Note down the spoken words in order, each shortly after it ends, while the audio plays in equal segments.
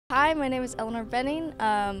Hi, my name is Ellanor Boehning.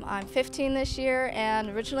 I'm 15 this year, and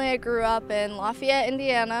originally I grew up in Lafayette,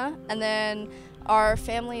 Indiana, and then our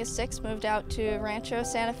family of 6 moved out to Rancho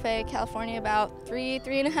Santa Fe, California about three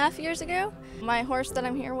and a half years ago. My horse that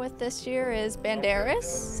I'm here with this year is Banderas,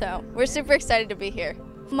 so we're super excited to be here.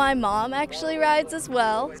 My mom actually rides as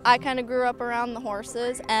well. I kind of grew up around the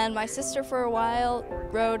horses, and my sister for a while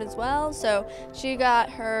rode as well, so she got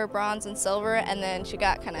her bronze and silver, and then she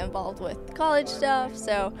got kind of involved with college stuff,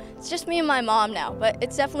 so it's just me and my mom now, but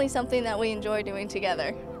it's definitely something that we enjoy doing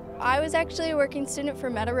together. I was actually a working student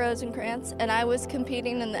for Meta Rosencrantz, and I was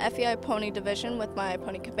competing in the FEI Pony division with my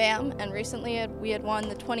pony Kabam, and recently we had won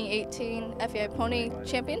the 2018 FEI Pony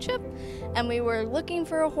Championship, and we were looking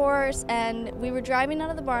for a horse, and we were driving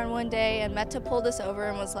out of the barn one day, and Meta pulled us over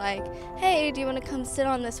and was like, hey, do you want to come sit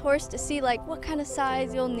on this horse to see like what kind of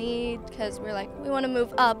size you'll need, because we're like, we want to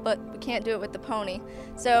move up, but we can't do it with the pony.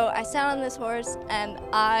 So I sat on this horse, and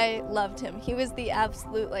I loved him. He was the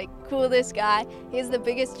absolute like coolest guy. He's the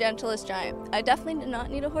biggest, gentlest giant. I definitely did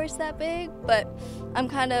not need a horse that big, but I'm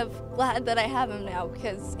kind of glad that I have him now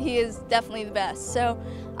because he is definitely the best. So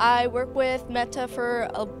I work with Meta for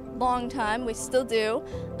a long time, we still do,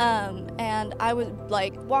 and I would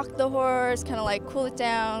like walk the horse, kind of like cool it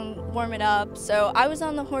down, warm it up. So I was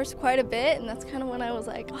on the horse quite a bit, and that's kind of when I was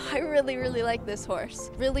like, oh, I really like this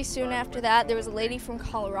horse. Really soon after that, there was a lady from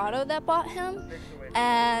Colorado that bought him,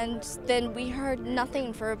 and then we heard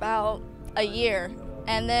nothing for about a year.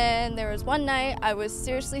 And then there was one night I was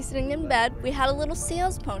seriously sitting in bed. We had a little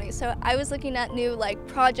sales pony, so I was looking at new like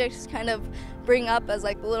projects kind of bring up as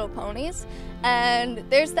like the little ponies. And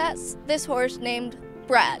there's this horse named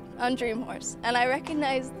Brad on Dream Horse, and I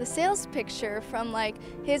recognized the sales picture from like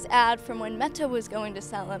his ad from when Meta was going to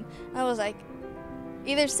sell him. I was like,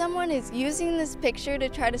 either someone is using this picture to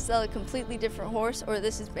try to sell a completely different horse, or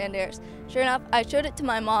this is Banderas. Sure enough, I showed it to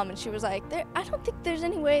my mom, and she was like, I don't think there's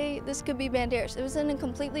any way this could be Banderas. It was in a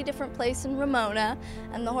completely different place in Ramona,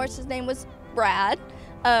 and the horse's name was Brad.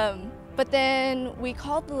 But then we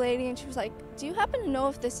called the lady, and she was like, do you happen to know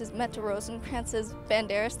if this is Meta Rosencrantz's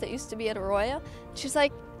Banderas that used to be at Arroyo? She's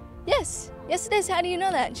like, yes it is, how do you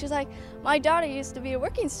know that? And she's like, my daughter used to be a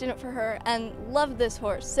working student for her and loved this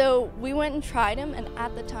horse. So we went and tried him, and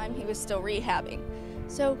at the time he was still rehabbing.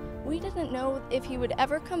 So we didn't know if he would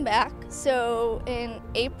ever come back. So in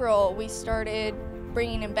April we started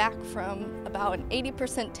bringing him back from about an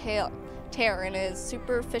 80% tear in his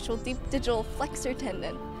superficial deep digital flexor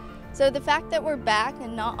tendon. So the fact that we're back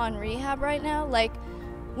and not on rehab right now, like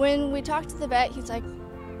when we talked to the vet, he's like,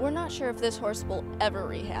 we're not sure if this horse will ever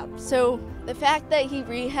rehab. So the fact that he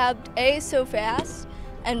rehabbed A, so fast,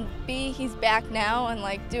 and B, he's back now and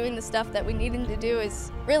like doing the stuff that we need him to do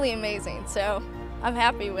is really amazing. So I'm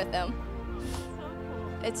happy with him.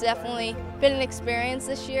 It's definitely been an experience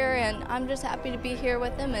this year, and I'm just happy to be here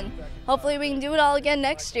with him, and hopefully we can do it all again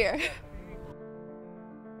next year.